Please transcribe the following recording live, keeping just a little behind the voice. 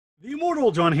The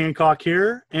Immortal John Hancock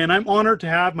here, and I'm honored to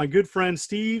have my good friend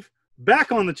Steve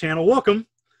back on the channel. Welcome.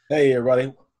 Hey,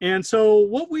 everybody. And so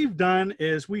what we've done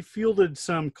is we fielded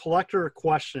some collector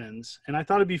questions, and I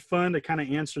thought it'd be fun to kind of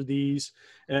answer these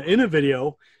in a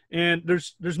video. And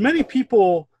there's many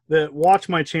people that watch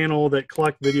my channel that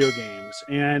collect video games,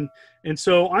 and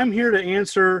so I'm here to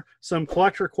answer some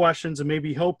collector questions and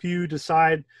maybe help you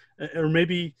decide or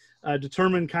maybe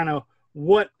determine kind of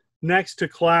what next to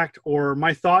collect, or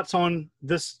my thoughts on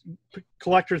this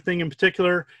collector thing in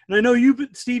particular. And I know you,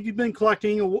 Steve, you've been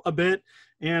collecting a bit,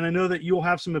 and I know that you'll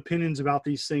have some opinions about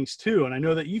these things too. And I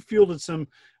know that you fielded some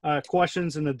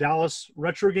questions in the Dallas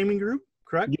Retro Gaming group,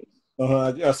 correct?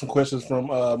 I got some questions from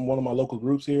one of my local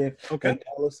groups here in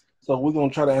Dallas. So we're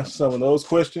going to try to answer some of those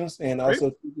questions and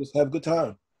also just have a good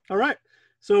time. All right.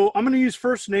 So I'm going to use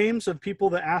first names of people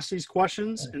that ask these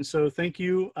questions. And so thank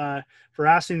you for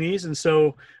asking these. And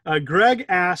so Greg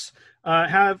asks,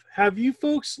 have you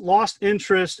folks lost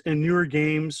interest in newer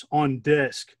games on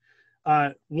disc?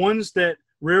 Ones that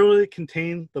rarely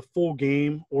contain the full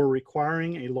game or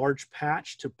requiring a large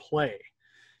patch to play?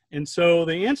 And so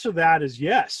the answer to that is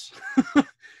yes.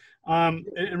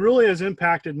 It really has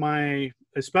impacted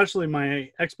especially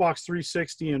my Xbox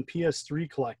 360 and PS3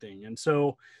 collecting. And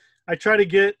so I try to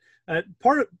get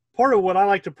part of what I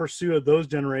like to pursue of those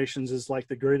generations is like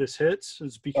the greatest hits,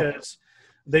 is because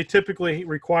they typically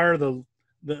require the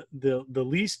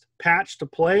least patch to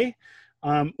play,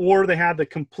 or they have the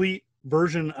complete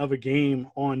version of a game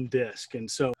on disc. And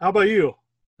so how about you?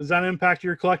 Does that impact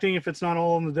your collecting if it's not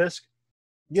all on the disc?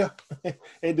 Yeah,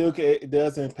 it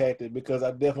does impact it, because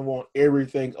I definitely want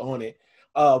everything on it.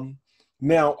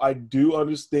 Now I do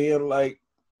understand, like,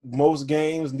 most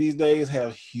games these days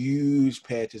have huge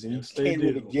patches, and you can't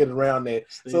really get around that.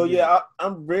 So yeah,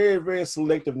 I'm very, very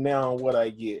selective now on what I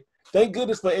get. Thank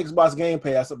goodness for Xbox Game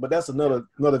Pass, but that's another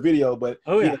video. But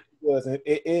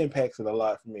it impacts it a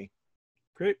lot for me.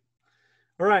 Great.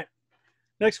 All right,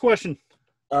 next question.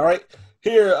 All right,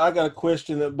 here I got a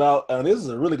question about, this is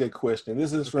a really good question.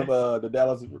 This is from the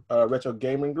Dallas Retro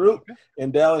Gaming Group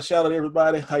in Dallas. Shout out to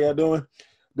everybody. How y'all doing?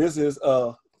 This is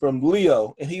from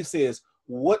Leo, and he says,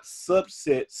 what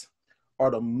subsets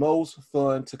are the most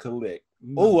fun to collect?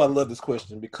 Oh, I love this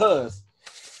question, because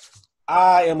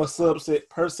I am a subset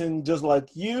person just like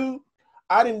you.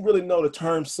 I didn't really know the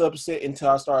term subset until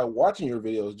I started watching your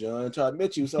videos, John, until I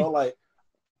met you. So like,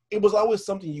 it was always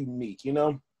something unique, you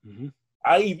know?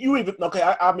 I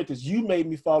admit this. You made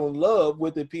me fall in love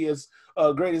with the PS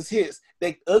Greatest Hits.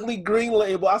 That ugly green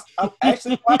label, I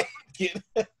actually like it.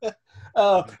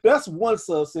 That's one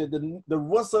subset. The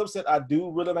one subset I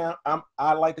do really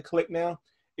I like to collect now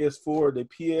is for the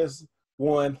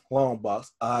PS1 long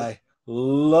box. I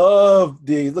love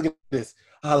these. Look at this.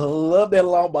 I love that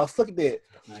long box. Look at that.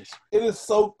 Nice. It is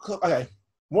so okay.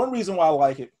 One reason why I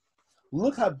like it.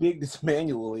 Look how big this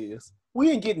manual is. We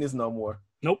ain't getting this no more.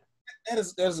 Nope. That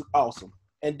is awesome.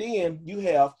 And then you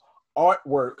have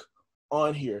artwork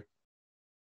on here.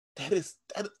 That.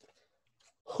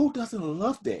 Who doesn't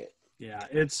love that? Yeah,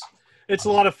 it's a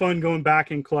lot of fun going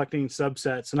back and collecting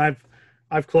subsets, and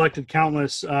I've collected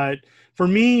countless. For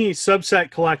me, subset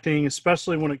collecting,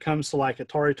 especially when it comes to like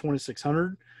Atari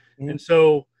 2600, and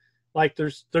so like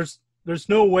there's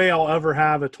no way I'll ever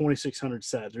have a 2600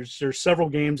 set. There's several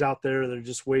games out there that are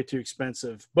just way too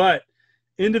expensive, but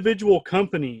individual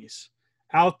companies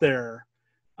out there,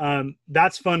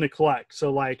 that's fun to collect.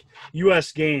 So like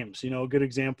US Games, a good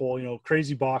example,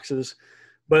 crazy boxes,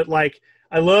 but like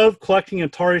I love collecting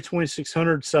Atari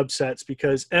 2600 subsets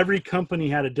because every company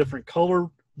had a different color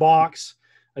box,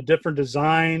 a different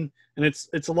design, and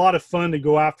it's a lot of fun to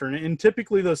go after. And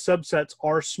typically those subsets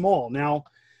are small. Now,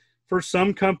 for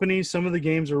some companies, some of the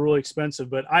games are really expensive,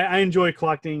 but I enjoy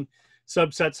collecting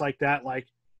subsets like that, like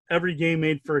every game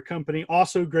made for a company.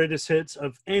 Also, greatest hits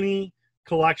of any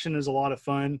collection is a lot of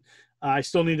fun. I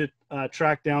still need to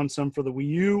track down some for the Wii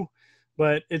U,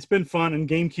 but it's been fun. And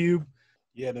GameCube.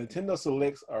 Yeah, Nintendo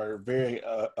Selects are very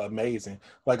amazing.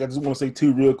 Like, I just want to say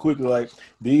too real quickly, like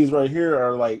these right here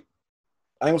are like,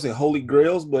 I don't want to say holy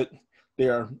grails, but they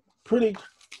are pretty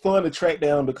fun to track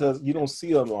down because you don't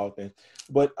see them often.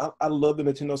 But I love the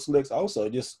Nintendo Selects also.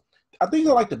 I think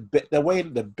I like the way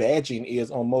the badging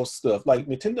is on most stuff. Like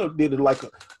Nintendo did it like an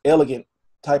elegant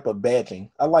type of badging.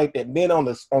 I like that. And then on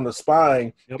the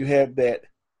spine, you have the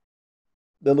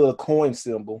little coin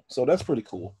symbol. So that's pretty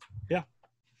cool. Yeah.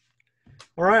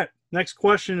 All right. Next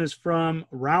question is from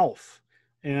Ralph.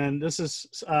 And this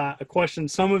is a question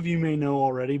some of you may know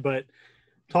already, but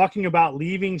talking about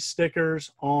leaving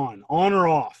stickers on or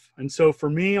off. And so for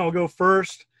me, I'll go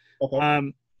first.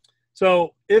 Okay.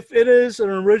 So if it is an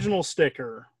original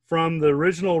sticker from the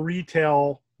original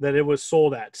retail that it was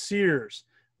sold at: Sears,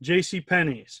 J.C.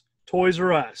 Penney's, Toys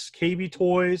R Us, KB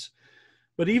Toys.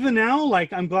 But even now,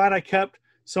 like, I'm glad I kept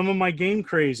some of my Game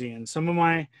Crazy and some of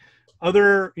my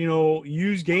other,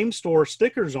 used game store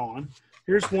stickers on.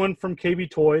 Here's one from KB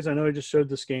Toys. I know I just showed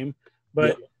this game,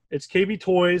 but it's KB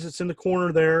Toys. It's in the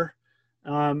corner there.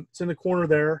 And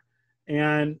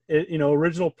it,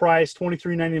 original price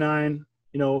 $23.99,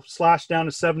 slashed down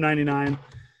to $7.99.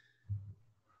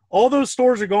 All those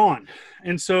stores are gone.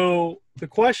 And so the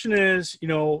question is,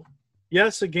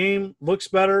 yes, a game looks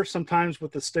better sometimes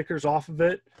with the stickers off of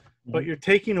it, but you're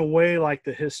taking away like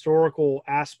the historical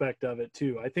aspect of it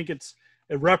too. I think this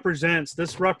represents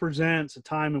a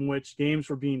time in which games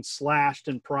were being slashed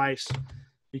in price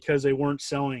because they weren't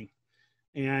selling.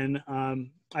 And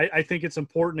I think it's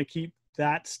important to keep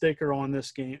that sticker on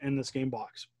this game, in this game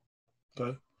box.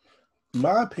 Okay.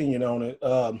 My opinion on it,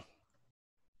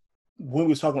 when we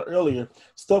was talking earlier,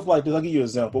 stuff like this, I'll give you an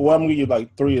example. Well, I'm going to give you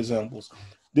like 3 examples.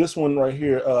 This one right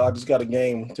here, I just got a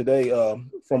game today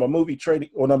from a movie trading,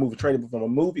 or not movie trading, but from a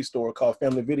movie store called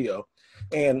Family Video.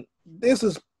 And this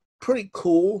is pretty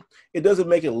cool. It doesn't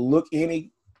make it look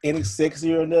any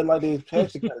sexier or nothing like that. It's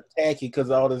actually kind of tacky because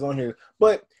of all this on here.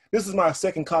 But this is my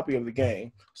second copy of the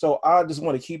game. So I just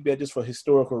want to keep that just for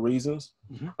historical reasons.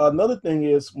 Another thing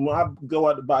is when I go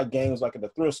out to buy games like at a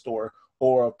thrift store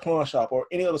or a pawn shop or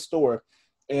any other store,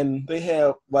 and they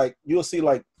have like, you'll see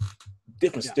like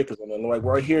different stickers on them. Like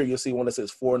right here, you'll see one that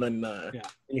says $4.99. And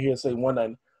you hear it say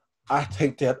 $1.99. I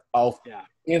take that off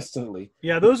instantly.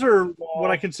 Yeah, those are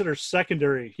what I consider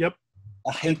secondary. Yep.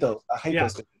 I hate those. I hate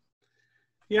those stickers.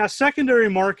 Yeah, secondary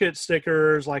market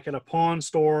stickers like at a pawn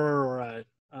store or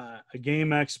a game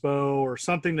expo or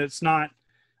something that's not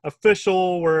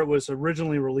official where it was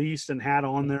originally released and had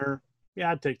on there.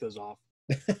 Yeah, I'd take those off.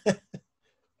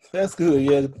 That's good.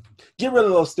 Yeah, get rid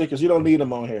of those stickers. You don't need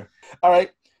them on here. All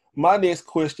right. My next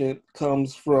question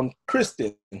comes from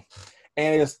Kristen,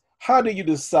 and it's, how do you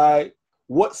decide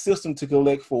what system to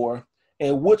collect for,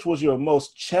 and which was your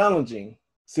most challenging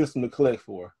system to collect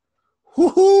for?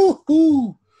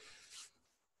 The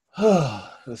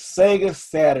Sega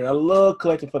Saturn. I love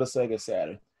collecting for the Sega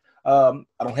Saturn. I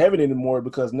don't have it anymore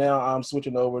because now I'm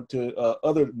switching over to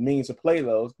other means to play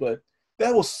those, but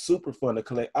that was super fun to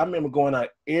collect. I remember going out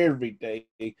every day.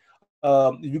 If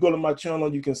you go to my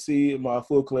channel, you can see my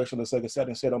full collection of Sega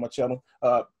Saturn set on my channel.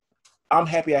 I'm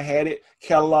happy I had it,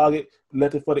 catalog it,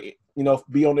 let it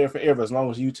be on there forever as long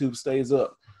as YouTube stays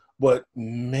up. But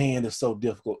man, it's so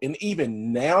difficult. And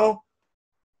even now,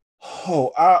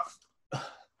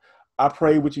 I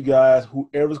pray with you guys,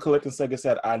 whoever's collecting Sega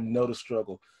Saturn, I know the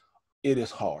struggle. It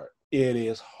is hard. It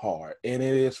is hard. And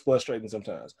it is frustrating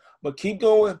sometimes. But keep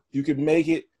going. You can make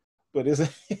it. But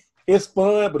it's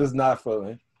fun, but it's not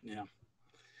fun. Yeah.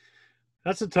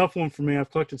 That's a tough one for me.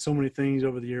 I've collected so many things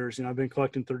over the years. I've been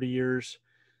collecting 30 years.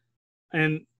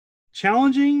 And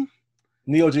challenging?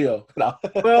 Neo Geo. No.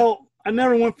 Well, I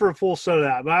never went for a full set of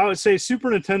that. But I would say Super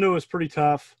Nintendo was pretty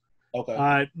tough.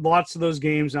 Okay. Lots of those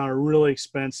games now are really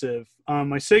expensive.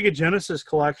 My Sega Genesis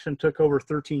collection took over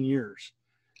 13 years.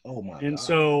 Oh, my God. And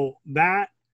so that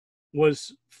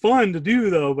was fun to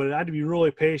do, though, but I had to be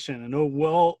really patient and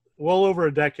well over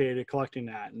a decade of collecting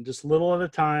that, and just little at a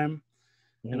time.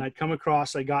 And I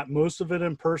got most of it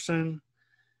in person,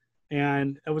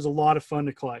 and it was a lot of fun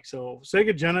to collect. So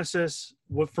Sega Genesis,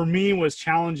 what for me was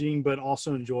challenging, but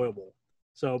also enjoyable.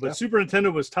 But Super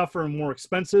Nintendo was tougher and more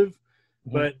expensive,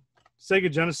 but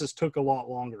Sega Genesis took a lot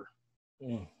longer.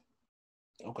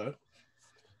 Okay.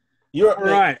 You're all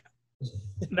right.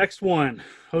 Next one.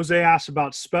 Jose asked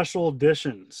about special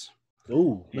editions.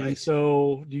 Ooh, nice. And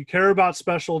so do you care about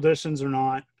special editions or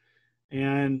not?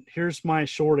 And here's my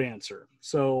short answer.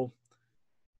 So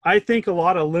I think a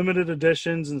lot of limited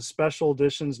editions and special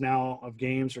editions now of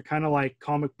games are kind of like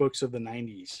comic books of the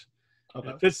 90s. Okay.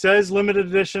 If it says limited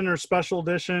edition or special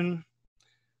edition,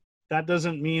 that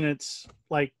doesn't mean it's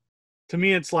like, to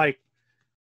me, it's like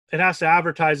it has to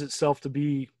advertise itself to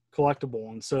be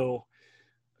collectible. And so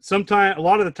a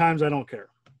lot of the times I don't care.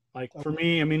 Like for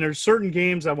me, I mean, there's certain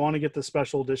games I want to get the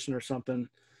special edition or something,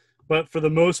 but for the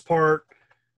most part,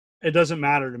 it doesn't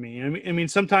matter to me. I mean,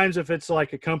 sometimes if it's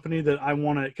like a company that I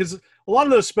want to, because a lot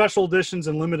of those special editions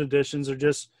and limited editions are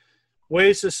just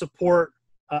ways to support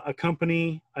a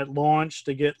company at launch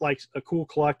to get like a cool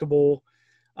collectible.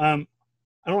 I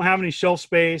don't have any shelf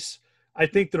space. I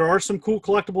think there are some cool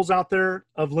collectibles out there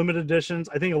of limited editions.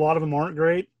 I think a lot of them aren't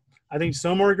great. I think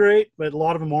some are great, but a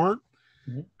lot of them aren't.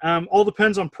 All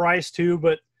depends on price too,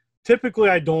 but typically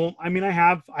I don't. I mean, I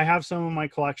have some in my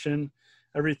collection,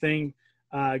 everything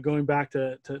going back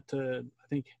to I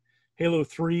think Halo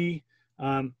 3,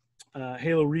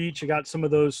 Halo Reach. I got some of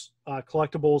those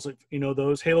collectibles.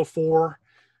 Those Halo 4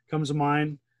 comes to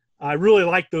mind. I really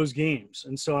like those games,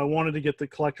 and so I wanted to get the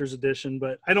collector's edition,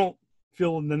 but I don't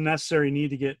feel the necessary need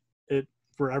to get it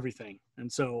for everything.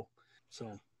 And so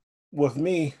with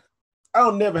me,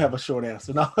 I'll never have a short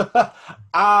answer. No,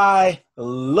 I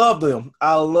love them.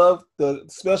 I love the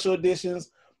special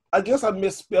editions. I guess I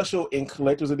miss special and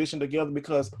collector's edition together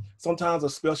because sometimes a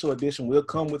special edition will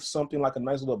come with something like a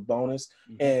nice little bonus,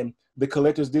 and the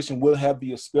collector's edition will have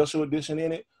the special edition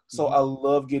in it. So I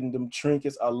love getting them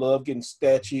trinkets. I love getting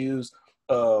statues,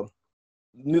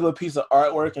 little piece of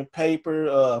artwork and paper,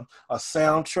 a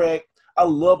soundtrack. I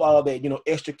love all that,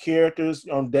 extra characters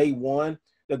on day one.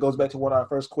 That goes back to one of our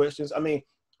first questions. I mean,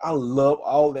 I love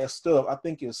all that stuff. I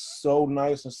think it's so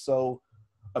nice and so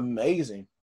amazing.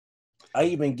 I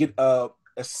even get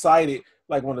excited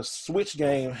like when a Switch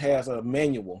game has a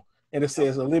manual and it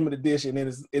says a limited edition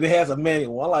and it has a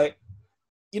manual. I'm like,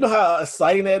 you know how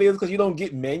exciting that is because you don't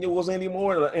get manuals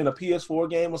anymore in a PS4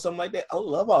 game or something like that. I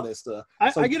love all that stuff.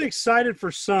 I get excited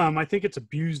for some. I think it's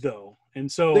abused though.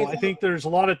 And so I think there's a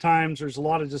lot of times there's a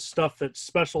lot of just stuff that's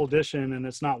special edition and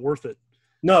it's not worth it.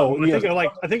 No,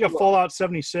 I think of Fallout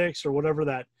 76 or whatever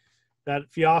that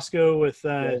fiasco with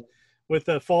the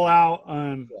Fallout,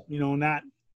 and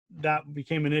that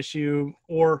became an issue,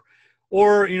 or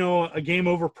a game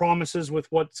over promises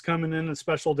with what's coming in a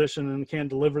special edition and can't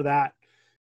deliver that.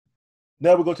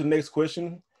 Now we go to the next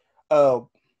question.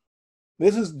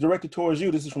 This is directed towards you.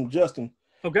 This is from Justin.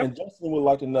 Okay. And Justin would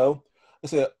like to know, it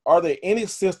said, are there any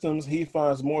systems he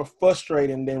finds more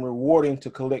frustrating than rewarding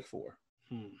to collect for?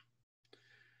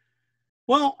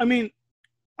 Well, I mean,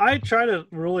 I try to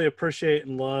really appreciate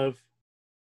and love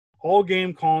all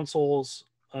game consoles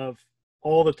of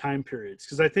all the time periods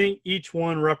because I think each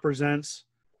one represents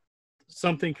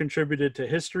something contributed to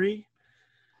history.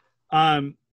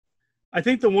 I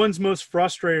think the ones most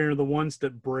frustrating are the ones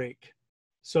that break.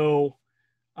 So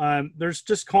there's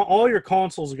just all your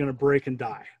consoles are going to break and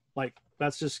die. Like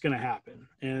that's just going to happen.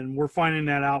 And we're finding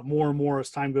that out more and more as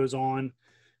time goes on.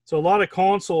 So a lot of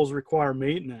consoles require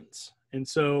maintenance. And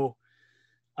so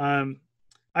I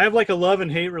have like a love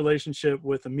and hate relationship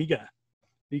with Amiga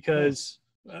because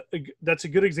that's a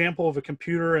good example of a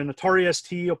computer, and Atari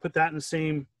ST, I'll put that in the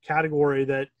same category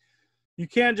that you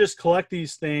can't just collect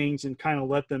these things and kind of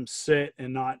let them sit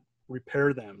and not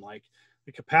repair them. Like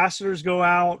the capacitors go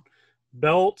out,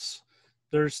 belts,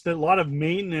 there's a lot of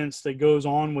maintenance that goes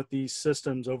on with these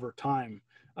systems over time.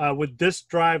 With disk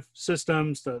drive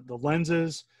systems, the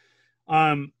lenses.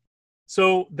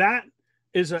 So that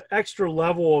is an extra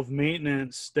level of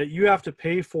maintenance that you have to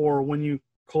pay for when you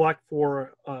collect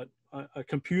for a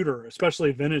computer,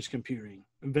 especially vintage computing.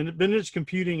 Vintage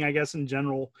computing, I guess in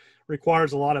general,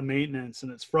 requires a lot of maintenance,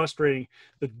 and it's frustrating.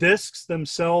 The discs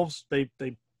themselves, they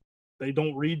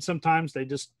don't read sometimes.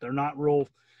 They're not real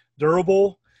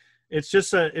durable. It's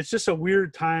just a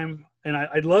weird time, and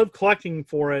I love collecting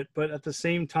for it, but at the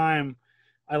same time,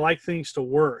 I like things to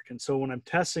work. And so when I'm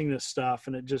testing this stuff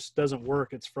and it just doesn't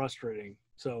work, it's frustrating.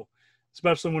 So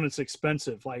especially when it's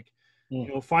expensive, like,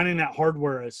 finding that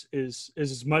hardware is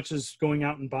as much as going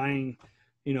out and buying,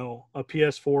 a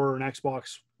PS4 or an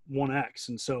Xbox One X.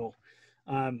 And so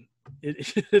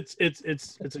it's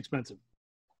expensive.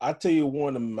 I tell you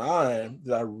one of mine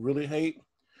that I really hate,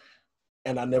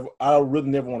 and I really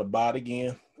never want to buy it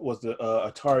again, was the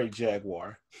Atari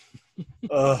Jaguar.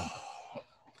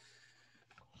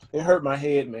 It hurt my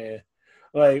head, man.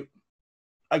 Like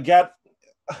I got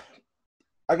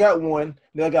one,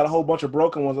 then I got a whole bunch of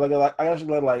broken ones. I actually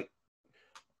got like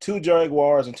 2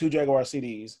 Jaguars and 2 Jaguar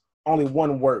CDs. Only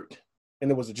one worked, and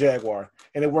it was a Jaguar,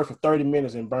 and it worked for 30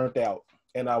 minutes and burnt out.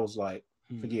 And I was like,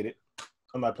 forget it.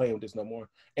 I'm not playing with this no more.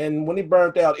 And when it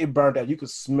burnt out. You could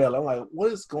smell it. I'm like,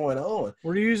 what is going on?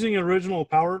 Were you using original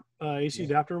power AC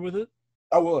adapter with it?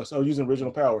 I was using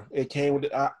original power. It came with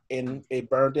it, and it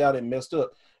burnt out and messed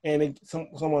up. And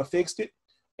someone fixed it,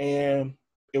 and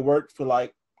it worked for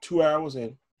like 2 hours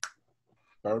and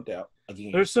burnt out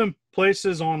again. There's some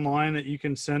places online that you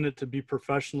can send it to be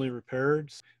professionally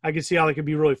repaired. I can see how that could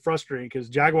be really frustrating because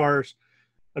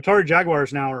Atari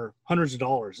Jaguars now are hundreds of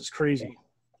dollars. It's crazy.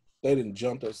 They didn't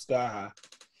jump to sky high.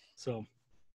 So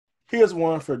here's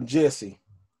one for Jesse.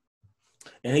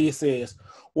 And he says,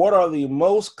 what are the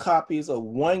most copies of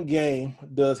one game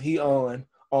does he own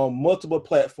on multiple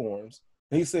platforms?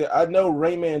 And he said, I know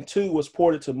Rayman 2 was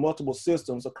ported to multiple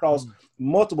systems across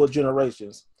multiple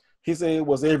generations. He said it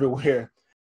was everywhere.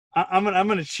 I'm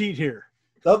gonna cheat here.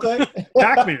 Okay.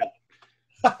 Pac-Man.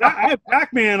 I have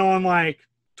Pac-Man on like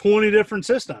 20 different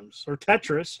systems, or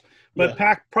Tetris, but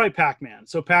Yeah. probably Pac-Man.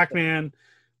 So Pac-Man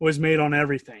was made on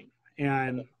everything,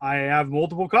 and I have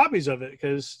multiple copies of it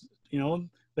because, you know,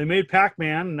 they made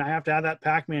Pac-Man, and I have to have that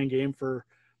Pac-Man game for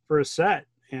a set,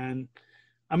 and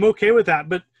I'm okay with that.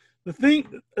 But the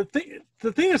thing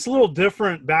that's a little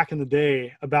different back in the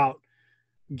day about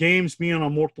games being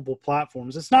on multiple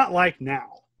platforms, it's not like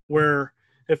now, where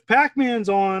if Pac-Man's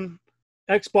on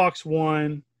Xbox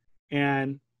One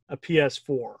and a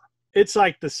PS4, it's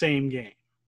like the same game.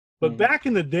 But back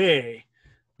in the day,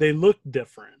 they looked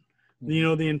different. You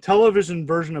know, the Intellivision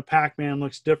version of Pac-Man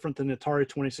looks different than the Atari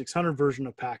 2600 version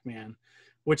of Pac-Man,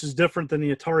 which is different than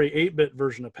the Atari 8-bit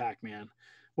version of Pac-Man,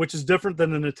 which is different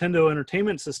than the Nintendo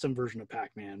Entertainment System version of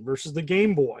Pac-Man versus the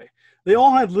Game Boy. They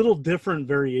all had little different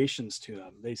variations to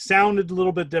them. They sounded a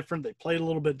little bit different. They played a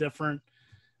little bit different.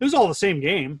 It was all the same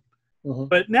game.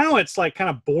 But now it's like kind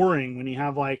of boring when you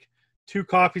have like 2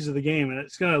 copies of the game and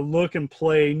it's going to look and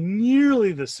play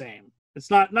nearly the same. It's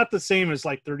not the same as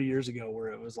like 30 years ago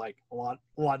where it was like a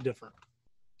lot different.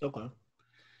 Okay.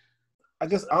 I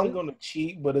guess I'm going to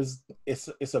cheat, but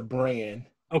it's a brand.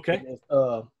 Okay. It's,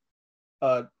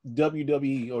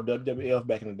 WWE or WWF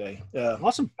back in the day.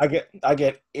 Awesome. I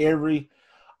get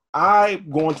I'm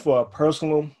going for a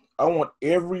personal. I want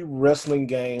every wrestling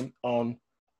game on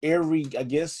every, I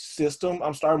guess, system.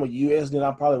 I'm starting with US, then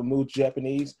I'll probably move to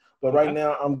Japanese. But right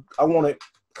now, I want it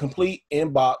complete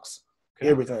inbox,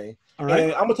 everything. All right.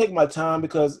 And I'm gonna take my time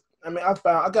because I mean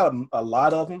I got a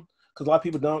lot of them because a lot of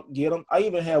people don't get them. I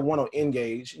even have one on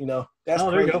Engage. You know, that's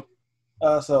there you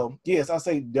go. So yes, I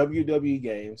say WWE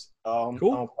games on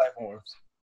platforms.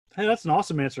 Hey, that's an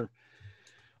awesome answer.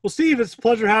 Well, Steve, it's a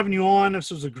pleasure having you on.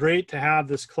 This was great to have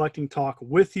this collecting talk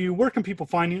with you. Where can people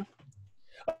find you?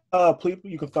 Please,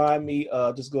 you can find me.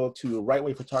 Just go to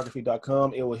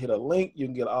rightwayphotography.com. It will hit a link. You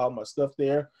can get all my stuff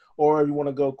there. Or if you want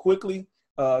to go quickly,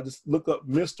 just look up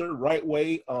Mr. Right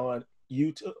Way on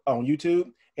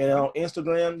YouTube and on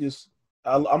Instagram.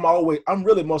 I'm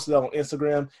really mostly on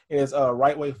Instagram, and it's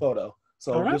Right Way Photo.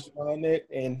 So just find it,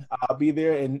 and I'll be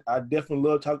there. And I definitely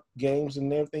love talk games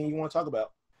and everything you want to talk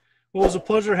about. Well, it was a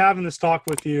pleasure having this talk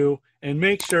with you. And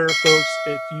make sure, folks,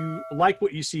 if you like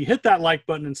what you see, hit that like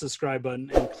button and subscribe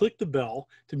button and click the bell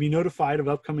to be notified of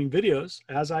upcoming videos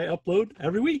as I upload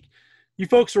every week. You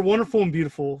folks are wonderful and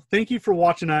beautiful. Thank you for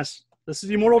watching us. This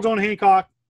is Immortal John Hancock.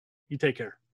 You take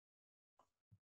care.